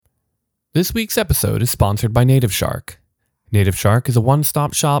This week's episode is sponsored by Nativshark. Nativshark is a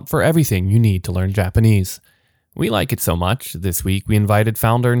one-stop shop for everything you need to learn Japanese. We like it so much, this week we invited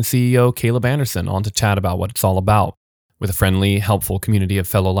founder and CEO Caleb Anderson on to chat about what it's all about. With a friendly, helpful community of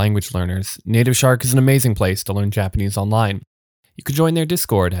fellow language learners, Nativshark is an amazing place to learn Japanese online. You can join their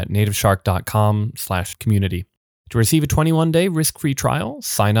Discord at nativshark.com/community. To receive a 21-day risk-free trial,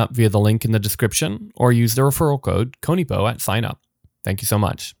 sign up via the link in the description or use the referral code konipo at signup. Thank you so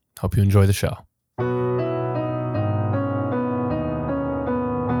much. Hope you enjoy the show.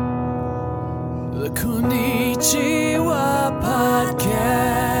 The Konnichiwa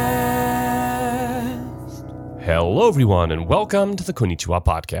Podcast. Hello, everyone, and welcome to the Konnichiwa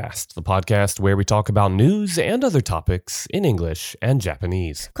Podcast, the podcast where we talk about news and other topics in English and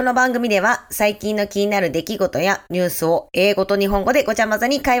Japanese. この番組では最近の気になる出来事やニュースを英語と日本語でごちゃ混ぜ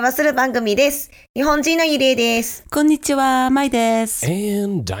に会話する番組です。日本人のゆりえです。こんにちは、まいです。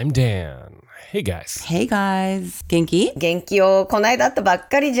And I'm Dan.Hey guys. Hey guys. 元気？元気よ。こないだ会ったばっ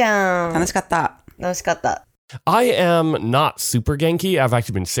かりじゃん。楽しかった。楽しかった。I am not super genki. I've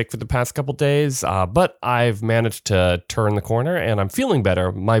actually been sick for the past couple days, but I've managed to turn the corner and I'm feeling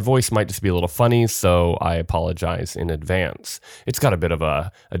better. My voice might just be a little funny, so I apologize in advance. It's got a bit of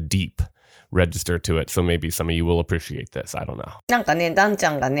a deep register to it, so maybe some of you will appreciate this. I don't know. なんかね、ダンち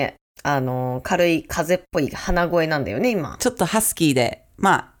ゃんがね、軽い風邪っぽい鼻声なんだよね、今。ちょっとハスキーで、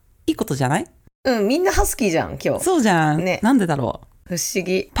まあ、いいことじゃない？うん、みんなハスキーじゃん、今日。そうじゃん。ね。なんでだろう。不思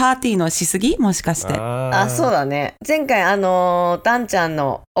議。パーティーのしすぎ？もしかして。あ、そうだね。前回ダンちゃん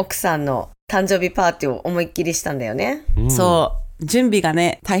の奥さんの誕生日パーティーを思いっきりしたんだよね。そう。準備が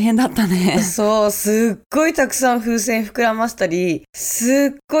ね、大変だったね。そう、すっごいたくさん風船膨らましたり、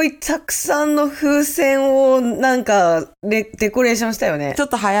すっごいたくさんの風船をなんかデコレーションしたよね。ちょっ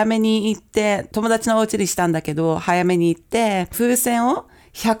と早めに行って、友達のお家にしたんだけど、早めに行って、風船を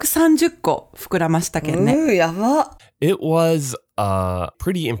130個膨らましたけどね。やば。It was a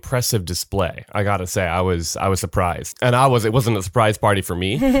pretty impressive display. I gotta say, I was surprised, and it wasn't a surprise party for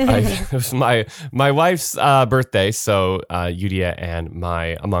me. It was my wife's birthday, so Yuria and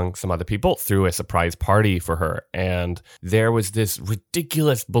among some other people, threw a surprise party for her, and there was this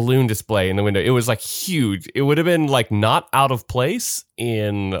ridiculous balloon display in the window. It was like huge. It would have been like not out of place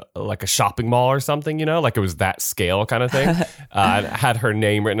in like a shopping mall or something, you know, like it was that scale kind of thing. It had her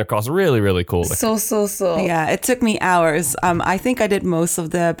name written across. Really, really cool. So. Yeah, it took me hours. I think I did most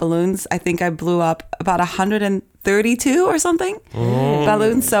of the balloons. I think I blew up about 132 or something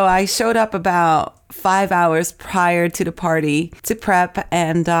balloons. So I showed up about 5 hours prior to the party to prep,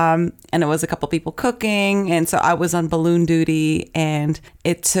 and it was a couple people cooking, and so I was on balloon duty, and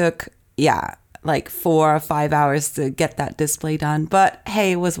it took like 4 or 5 hours to get that display done. But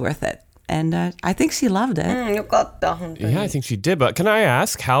hey, it was worth it. And I think she loved it. よかった、本当に。Yeah, I think she did. But can I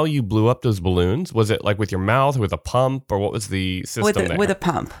ask how you blew up those balloons? Was it like with your mouth, with a pump, or what was the system there? With a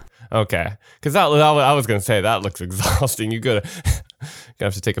pump. Okay. Because I was going to say, that looks exhausting. You're going to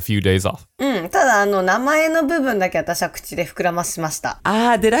have to take a few days off. うん、ただ名前の部分だけ私は口で膨らましました。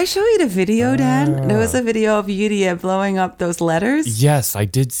Did I show you the video, Dan? There was a video of Yuria blowing up those letters. Yes, I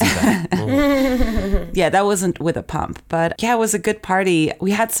did see that. Yeah, that wasn't with a pump. But yeah, it was a good party.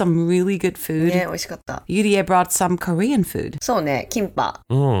 We had some really good food. ね、美味しかった。Yuria brought some Korean food. そうね、キンパ。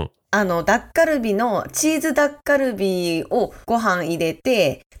ダッカルビのチーズダッカルビをご飯入れ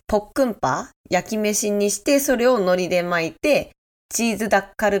て、ポックンパ焼き飯にして、それを海苔で巻いて、チーズダッ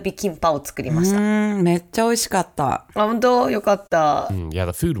カルビキンパを作りました。めっちゃ美味しかった。あ、本当？よかった。Yeah,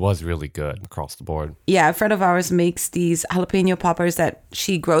 the food was really good across the board. Yeah, a friend of ours makes these jalapeno poppers that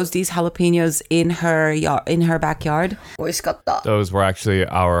she grows these jalapenos in her backyard. 美味しかった。Those were actually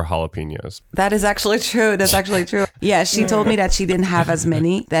our jalapenos. That is actually true. That's actually true. Yeah, she told me that she didn't have as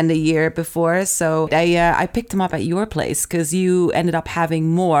many than the year before. So I picked them up at your place because you ended up having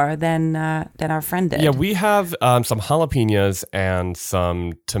more than our friend did. Yeah, we have some jalapenos and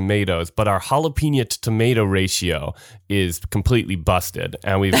some tomatoes, but our jalapeno to tomato ratio is completely busted,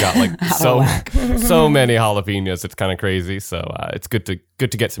 and we've got like so many jalapenos. It's kind of crazy. So it's good to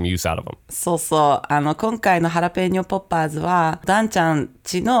get some use out of them. そうそう。今回のハラペーニョポッパーズはダンちゃん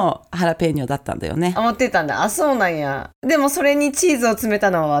家のハラペーニョだったんだよね。持ってたんだ。あ、そうなんや。でもそれにチーズを詰め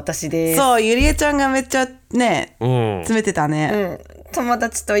たのは私です。そう、ゆりえちゃんがめっちゃね、詰めてたね。友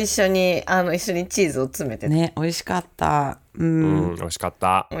達と一緒にチーズを詰めてた。ね、美味しかった。美味しかっ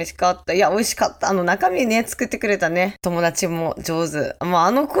た。美味しかった。いや、美味しかった。中身ね、作ってくれたね。友達も上手。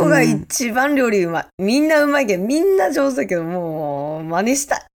もう子が一番料理うまい。みんなうまいけど、みんな上手だけど、もう真似し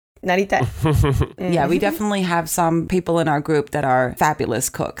たい。なりたい。Yeah, we definitely have some people in our group that are fabulous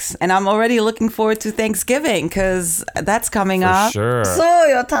cooks. And I'm already looking forward to Thanksgiving because that's coming For up. sure. そう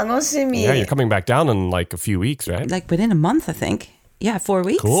よ、楽しみ。 Yeah, you're coming back down in like a few weeks, right? Like within a month, I think. Yeah, 4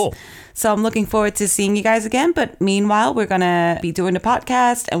 weeks. Cool. So I'm looking forward to seeing you guys again. But meanwhile, we're going to be doing the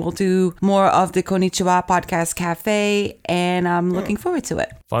podcast and we'll do more of the Konnichiwa Podcast Cafe. And I'm looking forward to it.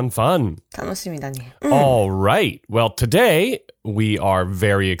 Fun. 楽しみだね。 All right. Well, today we are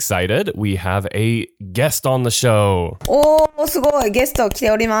very excited. We have a guest on the show. おー、すごい。ゲスト来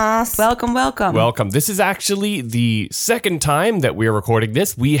ております。 Welcome, welcome. Welcome. This is actually the second time that we're recording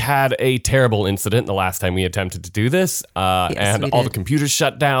this. We had a terrible incident the last time we attempted to do this. And we all did. the computers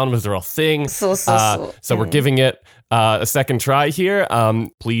shut down. It was a real thing. So. So we're giving it a second try here.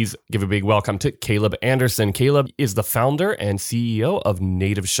 Please give a big welcome to Caleb Anderson. Caleb is the founder and CEO of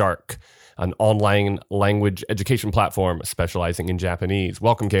Nativshark, an online language education platform specializing in Japanese.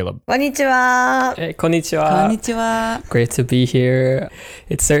 Welcome, Caleb. こんにちは。 Hey, konnichiwa. Konnichiwa. Great to be here.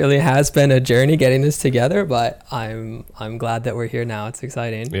 It certainly has been a journey getting this together, but I'm glad that we're here now. It's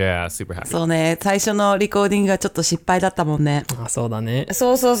exciting. Yeah, super happy. そうね、最初のリコーディングがちょっと失敗だったもんね。あ、そうだね。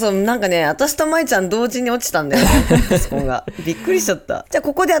そう。なんかね、私と舞ちゃん同時に落ちたんだよね。パソコンが。びっくりしちゃった。じゃあ、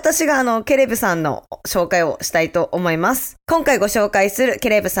ここで私がケレブさんの紹介をしたいと思います。今回ご紹介するケ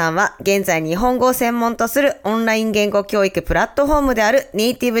レブさんは、現在日本語を専門とするオンライン言語教育プラットフォームであるネ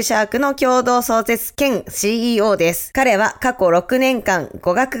イティブシャークの共同創設兼 CEO です。彼は過去6年間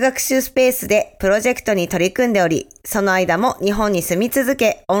語学学習スペースでプロジェクトに取り組んでおり、その間も日本に住み続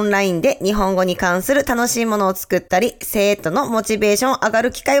け、オンラインで日本語に関する楽しいものを作ったり、生徒のモチベーション上が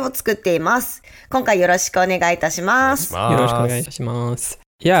る機会を作っています。今回よろしくお願いいたします。よろしくお願いいたします。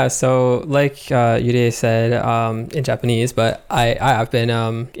Yeah, so like Yurie said in Japanese, but I've been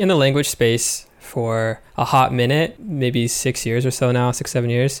in the language space for a hot minute, maybe 6 years or so now,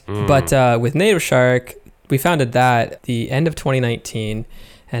 6-7 years. But with Nativshark, we founded that at the end of 2019,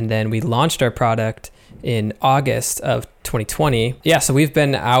 and then we launched our product in August of 2020. Yeah, so we've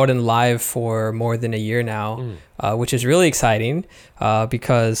been out and live for more than a year now, which is really exciting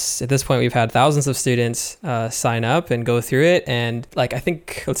because at this point we've had thousands of students sign up and go through it. And like, I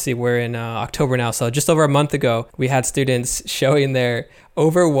think, let's see, we're in October now. So just over a month ago, we had students showing their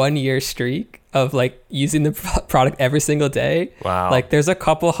over 1 year streak of like using the product every single day. Wow. Like there's a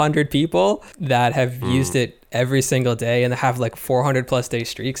couple hundred people that have used it every single day and have like 400 plus day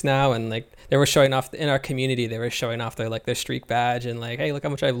streaks now. And like, they were showing off in our community, they were showing off their streak badge and like, hey, look how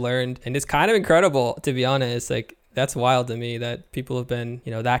much I've learned. And it's kind of incredible, to be honest. Like, that's wild to me that people have been,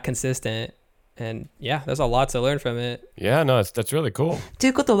 that consistent. And yeah, there's a lot to learn from it. Yeah, no, that's really cool. とい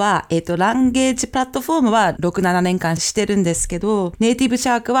うことは、ランゲージプラットフォームは6、7年間してるんですけど、ネイティブシ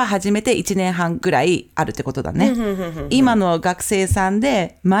ャークは始めて1年半ぐらいあるってことだね。今の学生さん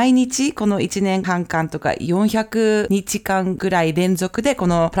で毎日この1年半間とか400日間ぐらい連続でこ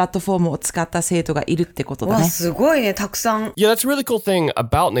のプラットフォームを使った生徒がいるってことだね。わ、すごいね、たくさん。Yeah, that's a really cool thing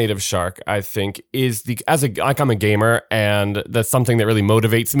about Nativshark, I think, is I'm a gamer, and that's something that really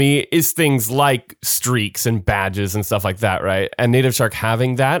motivates me, is things like streaks and badges and stuff like that, right? And Nativshark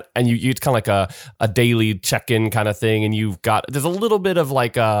having that, and it's kind of like a daily check-in kind of thing, and there's a little bit of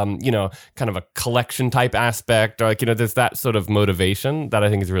like, kind of a collection type aspect, or like, there's that sort of motivation that I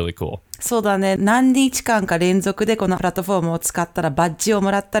think is really cool. そうだね。何日間か連続でこのプラットフォームを使ったらバッジをも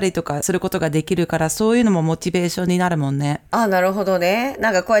らったりとかすることができるから、そういうのもモチベーションになるもんね。あ、なるほどね。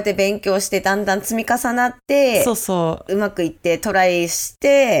なんかこうやって勉強してだんだん積み重なって、そううまくいってトライし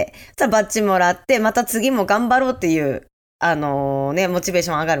て、バッジもらって、また次も頑張ろうっていう、モチベーシ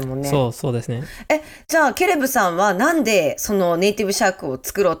ョン上がるもんね。そうですね。じゃあ、ケレブさんはなんでそのネイティブシャークを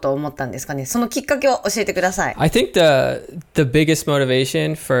作ろうと思ったんですかね。そのきっかけを教えてください。I think the biggest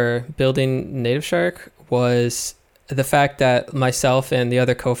motivation for building Nativshark was the fact that myself and the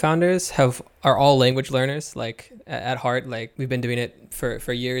other co-founders are all language learners, like at heart. Like we've been doing it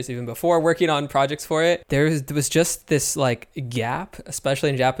for years, even before working on projects for it. There was just this like gap, especially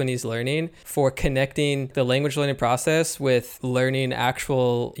in Japanese learning, for connecting the language learning process with learning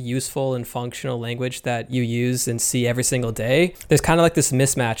actual useful and functional language that you use and see every single day. There's kind of like this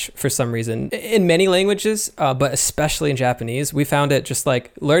mismatch for some reason in many languages, but especially in Japanese. We found it just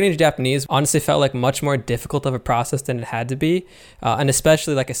like learning Japanese honestly felt like much more difficult of a process than it had to be. And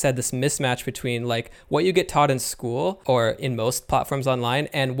especially, like I said, this mismatch between like what you get taught in school or in most platforms online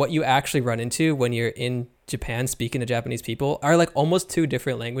and what you actually run into when you're in Japan speaking to Japanese people are like almost two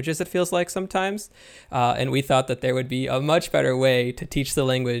different languages, it feels like sometimes. And we thought that there would be a much better way to teach the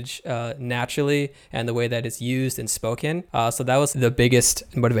language naturally and the way that it's used and spoken. So that was the biggest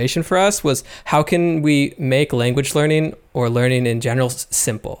motivation for us, was how can we make language learning or learning in general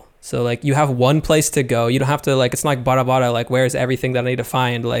simple? So like you have one place to go. You don't have to like, it's not like bada bada, like where's everything that I need to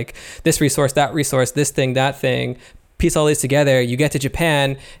find? Like this resource, this thing, that thing. Piece all these together, you get to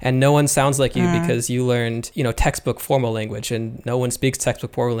Japan and no one sounds like you because you learned, textbook formal language and no one speaks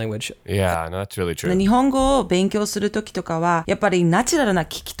textbook formal language. Yeah, no, that's really true. 日本語を勉強するときとかはやっぱりナチュラルな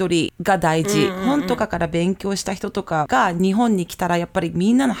聞き取りが大事、本とかから勉強した人とかが日本に来たらやっぱり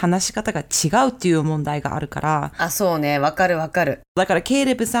みんなの話し方が違うっていう問題があるから、あ、そうね、わかるわかる。だからケイ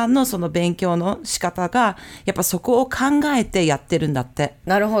レブさんのその勉強の仕方がやっぱそこを考えてやってるんだって。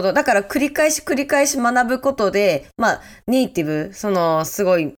なるほど。だから繰り返し学ぶことで、ネイティブ、す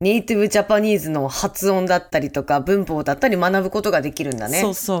ごいネイティブジャパニーズの発音だったりとか文法だったり学ぶことができるんだね。そ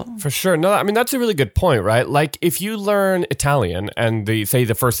うそう。For sure. No, I mean, that's a really good point, right? Like, if you learn Italian and they say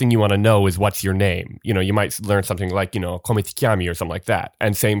the first thing you want to know is what's your name, you might learn something like, come ti chiami or something like that.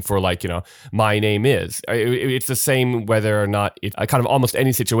 And same for like, my name is. It's the same whether or not it's kind of almost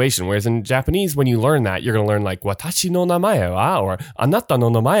any situation. Whereas in Japanese, when you learn that, you're going to learn like, watashi no namae wa, or anata no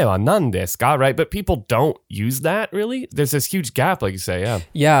namae wa nan desu ka, right? But people don't use that really. There's this huge gap, like you say, yeah.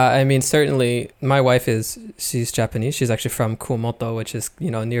 Yeah, I mean, certainly my wife she's Japanese. She's actually from Kumamoto, which is,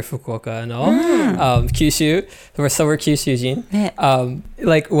 near Fukuoka and all. Kyushu. So we're Kyushujin.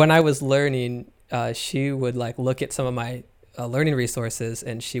 Like when I was learning, she would like look at some of my learning resources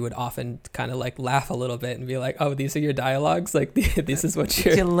and she would often kind of like laugh a little bit and be like, oh, these are your dialogues? Like this is what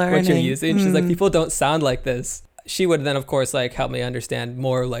you're using? She's like, people don't sound like this. She would then, of course, like help me understand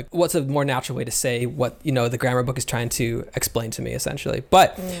more like what's a more natural way to say what, the grammar book is trying to explain to me, essentially.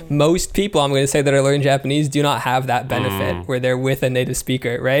 But most people, I'm going to say, that are learning Japanese do not have that benefit where they're with a native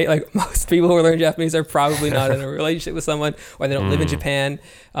speaker, right? Like most people who are learning Japanese are probably not in a relationship with someone, or they don't live in Japan.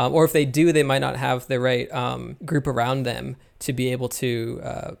 Or if they do, they might not have the right group around them to be able to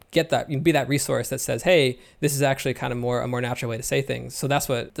get that, be that resource that says, hey, this is actually kind of a more natural way to say things. So that's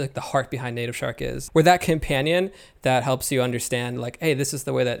what the heart behind Nativshark is. We're that companion that helps you understand like, hey, this is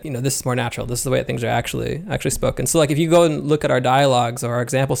the way that, this is more natural. This is the way that things are actually spoken. So like if you go and look at our dialogues or our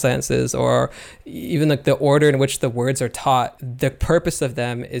example sentences or even like the order in which the words are taught, the purpose of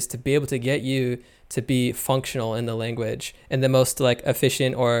them is to be able to get you to be functional in the language in the most like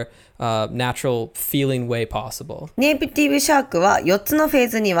efficient or natural feeling way possible. ネイティブシャークは4つのフェー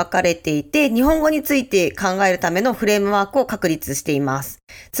ズに分かれていて、日本語について考えるためのフレームワークを確立しています。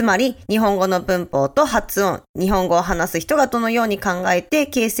つまり、日本語の文法と発音、日本語を話す人がどのように考えて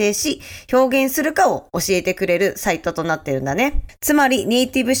形成し、表現するかを教えてくれるサイトとなっているんだね。つまり、ネイ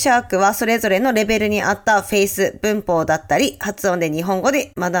ティブシャークはそれぞれのレベルに合ったフェース、文法だったり、発音で日本語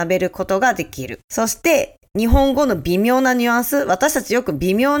で学べることができる。そして、日本語の微妙なニュアンス、私たちよく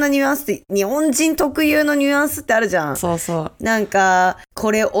微妙なニュアンスって日本人特有のニュアンスってあるじゃん。そうそう。なんか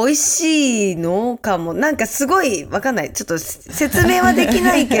これ美味しいのかも、なんかすごいわかんない、ちょっと説明はでき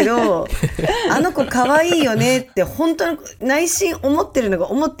ないけどあの子可愛いよねって本当に内心思ってるのか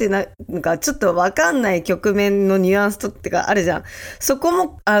思ってないのかちょっとわかんない局面のニュアンスとってかあるじゃん。そこ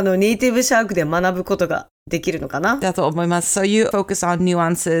もネイティブシャークで学ぶことができるのかな。だと思います。So you focus on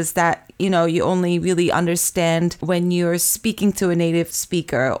nuances that, you only really understand when you're speaking to a native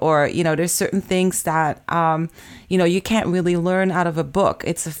speaker, or, there's certain things that, you can't really learn out of a book.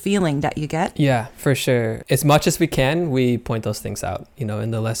 It's a feeling that you get. Yeah, for sure. As much as we can, we point those things out, in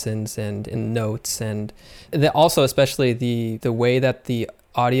the lessons and in notes. And also, especially the way that the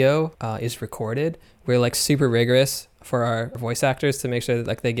audio is recorded, we're like super rigorous for our voice actors to make sure that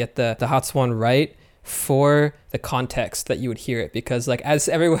like they get the Hatsuan right for the context that you would hear it, because like as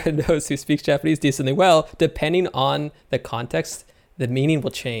everyone knows who speaks Japanese decently well, depending on the context, the meaning will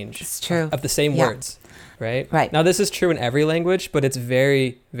change. It's true. Of the same words, right? Right. Now this is true in every language, but it's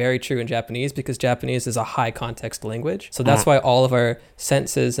very, very true in Japanese because Japanese is a high context language. So that's why all of our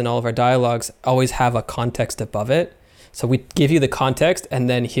sentences and all of our dialogues always have a context above it. So we give you the context and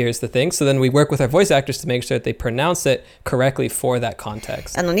then here's the thing. So then we work with our voice actors to make sure that they pronounce it correctly for that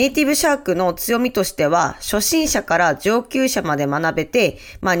context. ネイティブシャークの強みとしては、初心者から上級者まで学べて、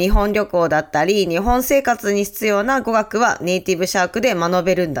日本旅行だったり、日本生活に必要な語学はネイティブシャークで学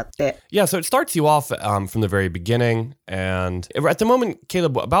べるんだって。Yeah, so it starts you off from the very beginning. And at the moment,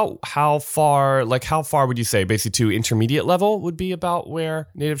 Caleb, about how far would you say basically to intermediate level would be about where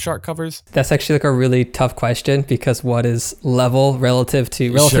Nativshark covers? That's actually like a really tough question, because what is level relative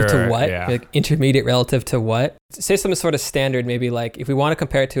to what? Yeah. Like intermediate relative to what? Say some sort of standard, maybe like if we want to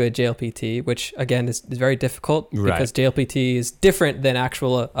compare it to a JLPT, which again is very difficult because JLPT is different than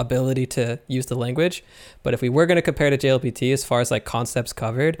actual ability to use the language. But if we were going to compare to JLPT as far as like concepts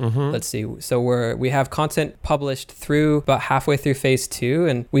covered, let's see. So we have content published through about halfway through phase 2,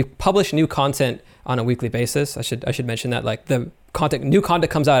 and we publish new content on a weekly basis. I should mention that, like, new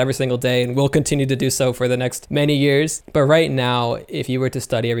content comes out every single day and will continue to do so for the next many years. But right now, if you were to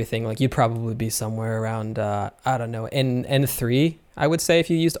study everything, like, you'd probably be somewhere around I don't know, N3, I would say, if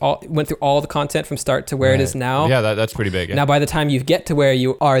you went through all the content from start to where it is now. Yeah, that's pretty big. Yeah. Now, by the time you get to where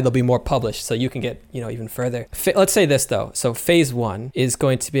you are, there'll be more published, so you can get, even further. Let's say this, though. So phase 1 is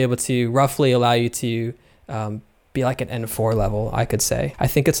going to be able to roughly allow you to be like an N4 level, I could say. I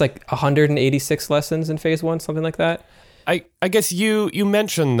think it's like 186 lessons in phase 1, something like that. I guess you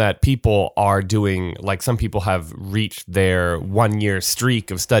mentioned that people are doing, like, some people have reached their 1-year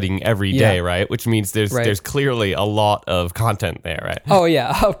streak of studying every day, right? Which means there's clearly a lot of content there, right? Oh,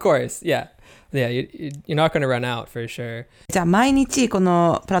 yeah, of course. Yeah. Yeah, you're not going to run out for sure. じゃあ毎日こ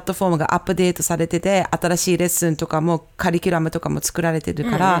のプラットフォームがアップデートされてて、新しいレッスンとかもカリキュラムとかも作られてる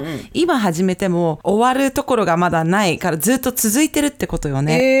から、今始めても終わるところがまだないからずっと続いてるってことよ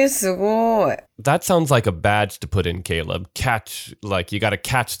ね。すごい。That sounds like a badge to put in, Caleb. You got to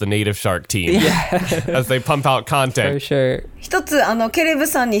catch the Nativshark team as they pump out content. For sure. 一つ、ケレブ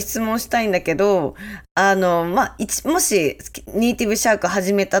さんに質問したいんだけど、もし、ネイティブシャーク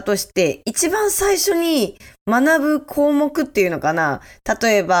始めたとして、一番最初に学ぶ項目っていうのかな。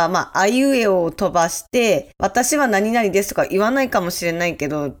例えば、あいうえおを飛ばして、私は何々ですとか言わないかもしれないけ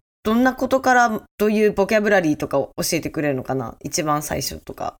ど、どんなことからどういうボキャブラリーとかを教えてくれるのかな。一番最初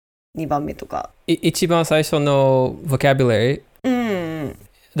とか。2番目とか。一番最初の vocabulary.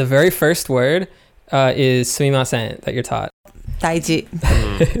 The very first word is すみません that you're taught. 大事。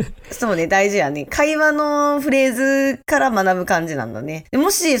そうね、大事やね。会話のフレーズから学ぶ感じなんだね。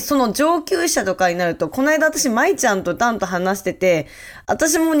もし、その上級者とかになると、この間私、舞ちゃんとダンと話してて、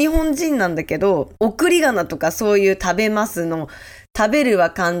私も日本人なんだけど、送り仮名とかそういう食べますの、食べる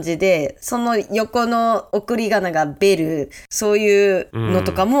は漢字で、その横の送り仮名がベル、そういうの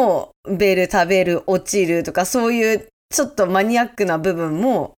とかも、ベル、食べる、落ちるとか、そういうちょっとマニアックな部分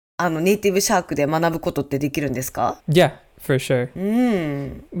も、ネイティブシャークで学ぶことってできるんですか？ Yeah, for sure.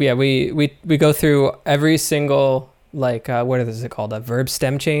 Yeah, we go through every single, like, what is it called? A verb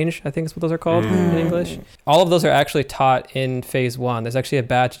stem change, I think is what those are called in English. All of those are actually taught in phase 1. There's actually a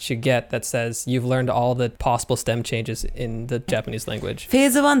badge that you get that says you've learned all the possible stem changes in the Japanese language. フェー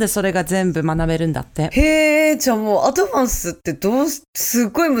ズ1でそれが全部学べるんだって。へー、じゃあもうアドバンスってすっ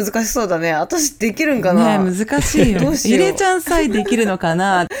ごい難しそうだね。私できるんかな？ねえ、難しいよ。どうしよう。入れちゃんさえできるのか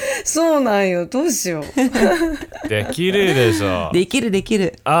な？そうなんよ。どうしよう。できるでしょ。できるでき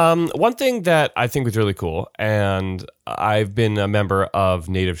る。One thing that I think was really cool, and I've been a member of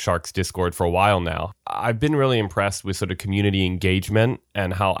Nativshark's Discord for a while now. I've been really impressed with sort of community engagement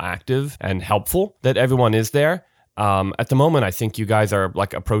and how active and helpful that everyone is there. At the moment, I think you guys are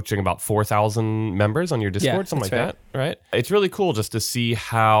like approaching about 4,000 members on your Discord, something like that, right? It's really cool just to see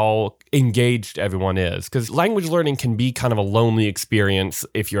how engaged everyone is, because language learning can be kind of a lonely experience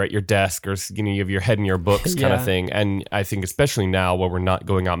if you're at your desk or you have your head in your books kind of thing. And I think especially now where we're not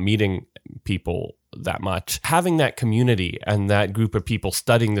going out meeting people that much, having that community and that group of people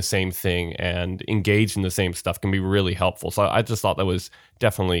studying the same thing and engaged in the same stuff can be really helpful. So I just thought that was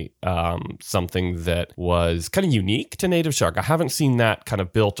definitely something that was kind of unique to Nativshark. I haven't seen that kind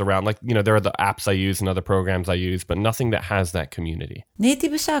of built around, like, there are the apps I use and other programs I use, but nothing that has that community. ネイテ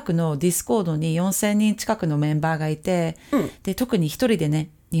ィブシャークのディスコードに4000人近くのメンバーがいて、で特に一人でね、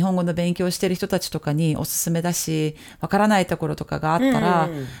日本語の勉強してる人たちとかにおすすめだし、わからないところとかがあったら、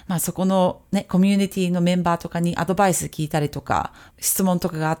そこのね、コミュニティのメンバーとかにアドバイス聞いたりとか、質問と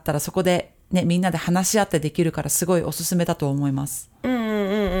かがあったらそこでね、みんなで話し合ってできるからすごいおすすめだと思います。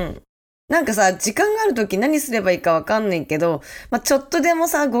なんかさ、時間があるとき何すればいいかわかんないけど、ちょっとでも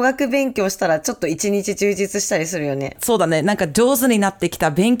さ、語学勉強したらちょっと一日充実したりするよね。そうだね。なんか上手になってきた、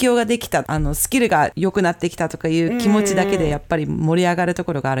勉強ができた、スキルが良くなってきたとかいう気持ちだけでやっぱり盛り上がると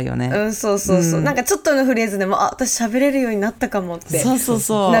ころがあるよね。そうそうそう。なんかちょっとのフレーズでも、私喋れるようになったかもって。そうそう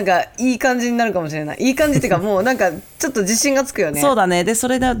そう。なんかいい感じになるかもしれない。いい感じっていうかもうなんかちょっと自信がつくよね。そうだね。で、そ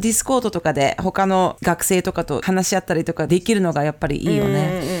れでディスコードとかで他の学生とかと話し合ったりとかできるのがやっぱりいいよ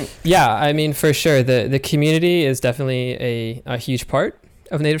ね。Yeah, I mean, for sure. The community is definitely a huge part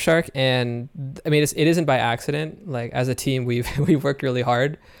of Nativshark, and I mean it isn't by accident. Like, as a team, we've worked really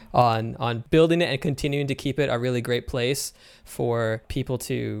hard on building it and continuing to keep it a really great place for people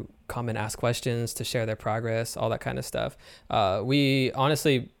to come and ask questions, to share their progress, all that kind of stuff. We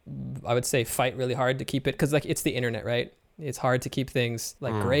honestly, I would say, fight really hard to keep it, because like it's the internet, right? It's hard to keep things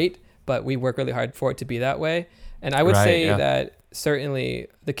like great, but we work really hard for it to be that way. And I would say that certainly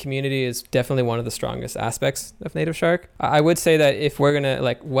the community is definitely one of the strongest aspects of Nativshark. I would say that if we're gonna,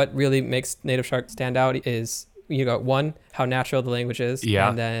 like, what really makes Nativshark stand out is you got 1, how natural the language is, Yeah.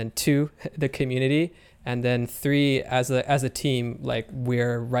 and then 2, the community, and then 3, as a team, like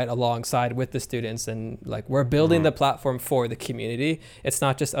we're right alongside with the students, and like we're building the platform for the community. It's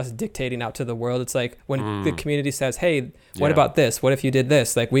not just us dictating out to the world. It's like when the community says, hey, what about this? What if you did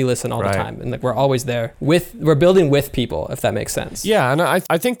this? Like we listen all the time, and like we're always there we're building with people, if that makes sense. Yeah, and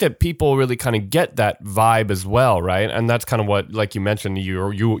I think that people really kind of get that vibe as well, right? And that's kind of what, like you mentioned,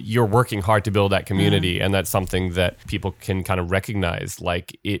 you're working hard to build that community, and that's something that people can kind of recognize.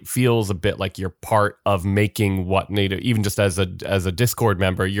 Like it feels a bit like you're part of making what Native, even just as a Discord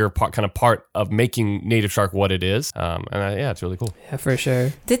member, you're kind of part of making Nativshark what it is. Yeah, it's really cool. Yeah, for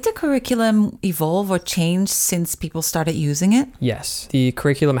sure. Did the curriculum evolve or change since people started using it? Yes, the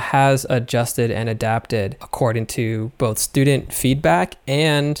curriculum has adjusted and adapted according to both student feedback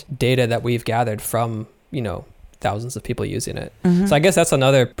and data that we've gathered from, thousands of people using it. So I guess that's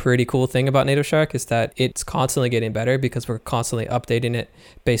another pretty cool thing about Nativshark, is that it's constantly getting better because we're constantly updating it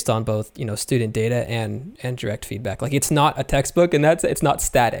based on both, student data and direct feedback. Like it's not a textbook, and it's not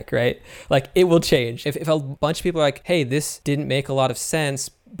static, right? Like it will change. If a bunch of people are like, hey, this didn't make a lot of sense,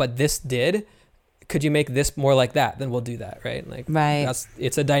 but this did, could you make this more like that? Then we'll do that, right? Like,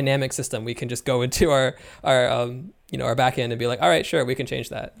 it's a dynamic system. We can just go into our back end and be like, all right, sure, we can change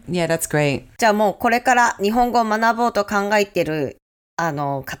that. Yeah, that's great. じゃあもうこれから日本語を学ぼうと考えてる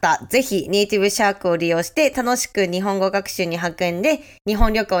方、ぜひネイティブシャークを利用して楽しく日本語学習に励んで日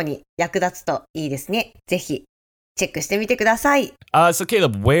本旅行に役立つといいですね。ぜひチェックしてみてください。So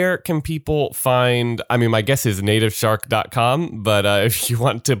Caleb, where can people find, my guess is nativshark.com, but if you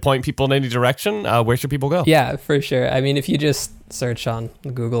want to point people in any direction, where should people go? Yeah, for sure. If you just search on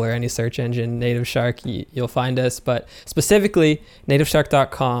Google or any search engine, Nativshark, you'll find us, but specifically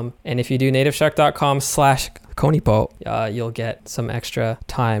nativshark.com. And if you do nativshark.com/konipo, you'll get some extra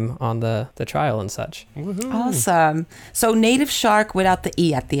time on the trial and such. Woohoo. Awesome. So Nativshark without the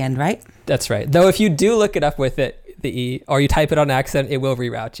E at the end, right? That's right. Though if you do look it up with it, the E, or you type it on accident, it will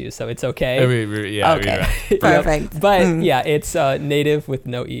reroute you, so it's okay. Okay. Perfect. But yeah, it's native with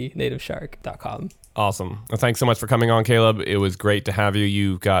no E, nativshark.com. Awesome. Well, thanks so much for coming on, Caleb. It was great to have you.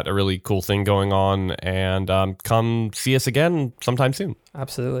 You've got a really cool thing going on, and come see us again sometime soon.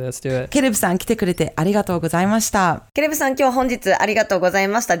 Absolutely. Let's do it. ケレブさん来てくれてありがとうございました。ケレブさん今日本日ありがとうござい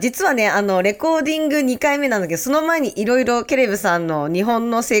ました。実はね、レコーディング2回目なんだけど、その前にいろいろケレブさんの日本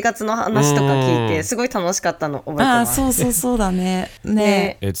の生活の話とか聞いて、すごい楽しかったの覚えてます。そうだね。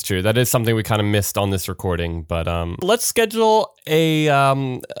ね。It's true. That is something we kind of missed on this recording, but let's schedule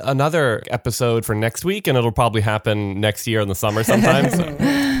another episode for next week, and it'll probably happen next year in the summer sometime.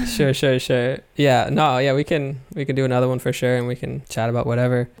 Sure. Yeah, we can do another one for sure, and we can chat about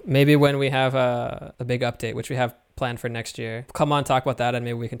whatever. Maybe when we have a big update, which we have planned for next year, come on, talk about that, and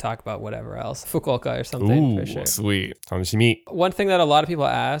maybe we can talk about whatever else. Fukuoka or something. Ooh, for sure. Sweet. Tamashimi. One thing that a lot of people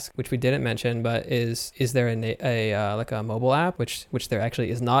ask, which we didn't mention, but is there like a mobile app, which there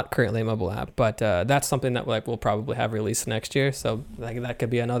actually is not currently a mobile app, but that's something that we'll probably have released next year. So that could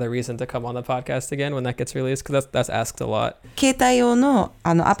be another reason to come on the podcast again when that gets released, because that's asked a lot. 携帯用の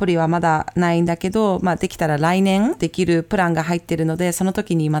アプリはまだないんだけど、できたら来年できるプランが入ってるので、その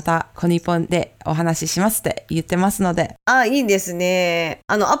時にまたコニポンでお話ししますって言ってますので。いいですね。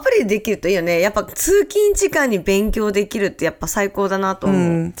アプリでできるといいよね。やっぱ通勤時間に勉強できるってやっぱ最高だなと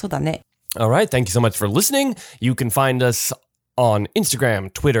思う。そうだね。All right. Thank you so much for listening. You can find us on Instagram,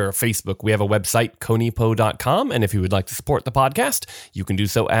 Twitter, Facebook. We have a website, konipo.com. And if you would like to support the podcast, you can do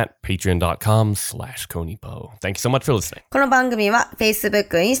so at patreon.com/konipo. Thank you so much for listening. この番組は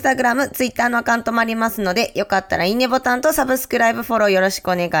Facebook、Instagram、Twitter のアカウントもありますので、よかったらいいねボタンとサブスクライブフォローよろし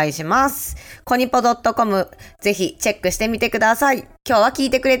くお願いします。konipo.com ぜひチェックしてみてください。今日は聞い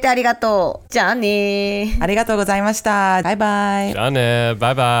てくれてありがとう。じゃあね。ありがとうございました。バイバイ。じゃあね。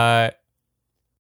バイバイ。